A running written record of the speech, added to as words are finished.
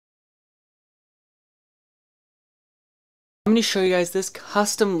I'm going to show you guys this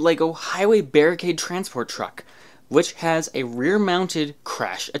custom Lego highway barricade transport truck, which has a rear-mounted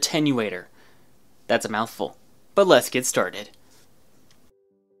crash attenuator. That's a mouthful, but let's get started.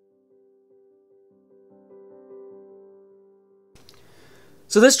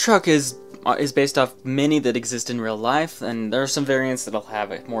 So this truck is based off many that exist in real life, and there are some variants that'll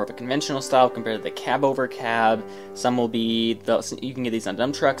have more of a conventional style compared to the cab over cab. Some will be, you can get these on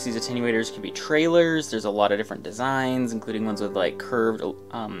dump trucks. These attenuators can be trailers. There's a lot of different designs, including ones with like curved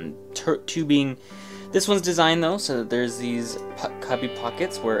tubing. This one's designed though, so that there's these cubby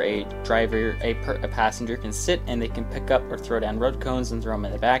pockets where a passenger can sit and they can pick up or throw down road cones and throw them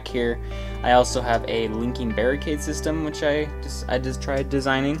in the back here. I also have a linking barricade system, which I just tried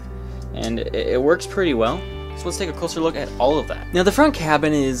designing, and it works pretty well. So let's take a closer look at all of that. Now the front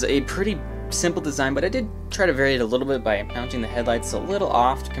cabin is a pretty simple design, but I did try to vary it a little bit by mounting the headlights a little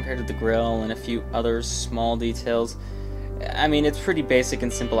off compared to the grille and a few other small details. I mean, it's pretty basic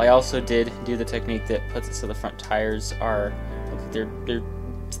and simple. I also did do the technique that puts it so the front tires are, they're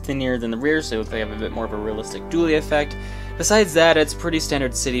thinner than the rear, so they have a bit more of a realistic dually effect. Besides that, it's pretty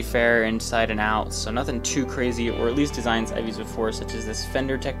standard city fare inside and out, so nothing too crazy, or at least designs I've used before, such as this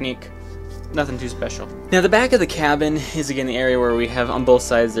fender technique. Nothing too special. Now the back of the cabin is again the area where we have on both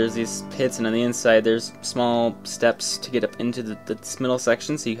sides there's these pits, and on the inside there's small steps to get up into the middle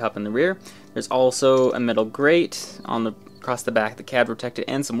section, so you hop in the rear. There's also a metal grate across the back of the cab protected,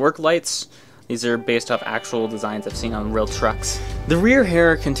 and some work lights. These are based off actual designs I've seen on real trucks. The rear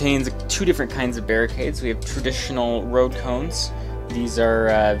here contains two different kinds of barricades. We have traditional road cones. These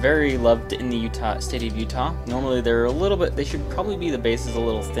are very loved in the state of Utah. Normally they're a little bit, they should probably be, the base is a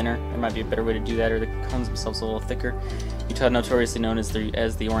little thinner. There might be a better way to do that, or the cones themselves a little thicker. Utah notoriously known as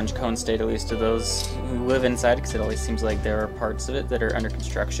the orange cone state, at least to those who live inside, because it always seems like there are parts of it that are under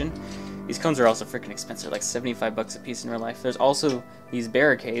construction. These cones are also freaking expensive, like 75 bucks a piece in real life. There's also these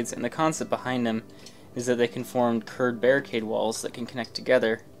barricades, and the concept behind them is that they can form curved barricade walls that can connect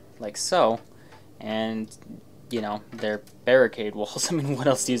together, like so, and you know, they're barricade walls. I mean, what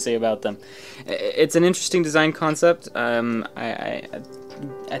else do you say about them? It's an interesting design concept. I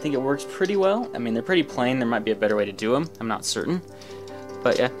think it works pretty well. I mean, they're pretty plain. There might be a better way to do them. I'm not certain.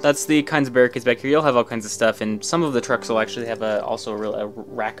 But yeah, that's the kinds of barricades back here. You'll have all kinds of stuff, and some of the trucks will actually have also a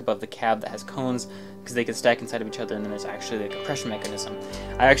rack above the cab that has cones, because they can stack inside of each other, and then there's actually a compression mechanism.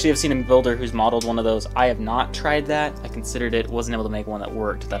 I actually have seen a builder who's modeled one of those. I have not tried that. I considered it, wasn't able to make one that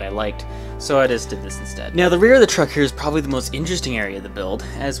worked, that I liked, so I just did this instead. Now the rear of the truck here is probably the most interesting area of the build,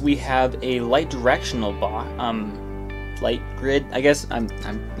 as we have a light directional light grid, I guess. I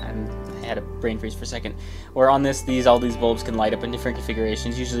had a brain freeze for a second. Where on all these bulbs can light up in different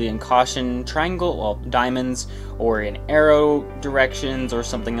configurations, usually in caution, triangle, well, diamonds, or in arrow directions, or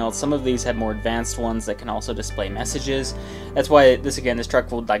something else. Some of these have more advanced ones that can also display messages. That's why this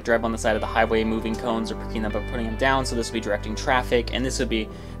truck will like drive on the side of the highway, moving cones or picking them up or putting them down. So this will be directing traffic, and this would be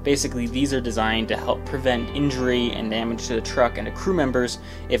basically, these are designed to help prevent injury and damage to the truck and to crew members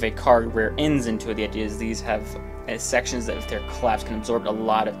if a car rear ends into it. The idea is these have sections that, if they're collapsed, can absorb a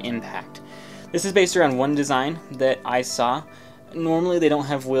lot of impact. This is based around one design that I saw. Normally they don't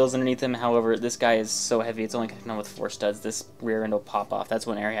have wheels underneath them, however this guy is so heavy it's only connected with 4 studs. This rear end will pop off. That's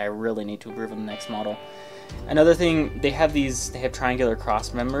one area I really need to improve in the next model. Another thing, they have triangular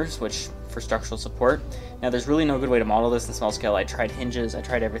cross members, which for structural support. Now there's really no good way to model this in small scale. I tried hinges, I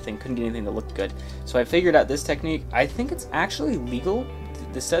tried everything, couldn't get anything that looked good. So I figured out this technique. I think it's actually legal.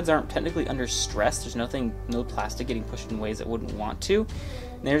 The studs aren't technically under stress. There's no plastic getting pushed in ways it wouldn't want to.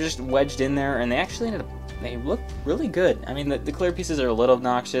 They're just wedged in there, and they actually they look really good. I mean, the clear pieces are a little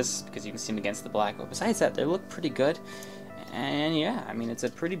obnoxious because you can see them against the black, but besides that, they look pretty good. And yeah, I mean, it's a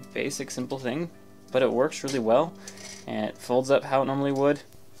pretty basic, simple thing, but it works really well, and it folds up how it normally would.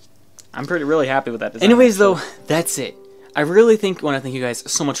 I'm really happy with that design. Anyways, though, that's it. I really want to thank you guys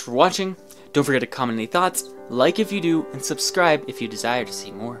so much for watching. Don't forget to comment any thoughts, like if you do, and subscribe if you desire to see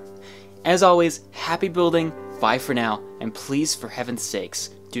more. As always, happy building, bye for now, and please, for heaven's sakes,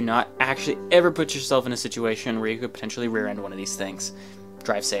 do not actually ever put yourself in a situation where you could potentially rear-end one of these things.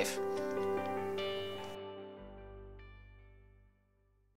 Drive safe.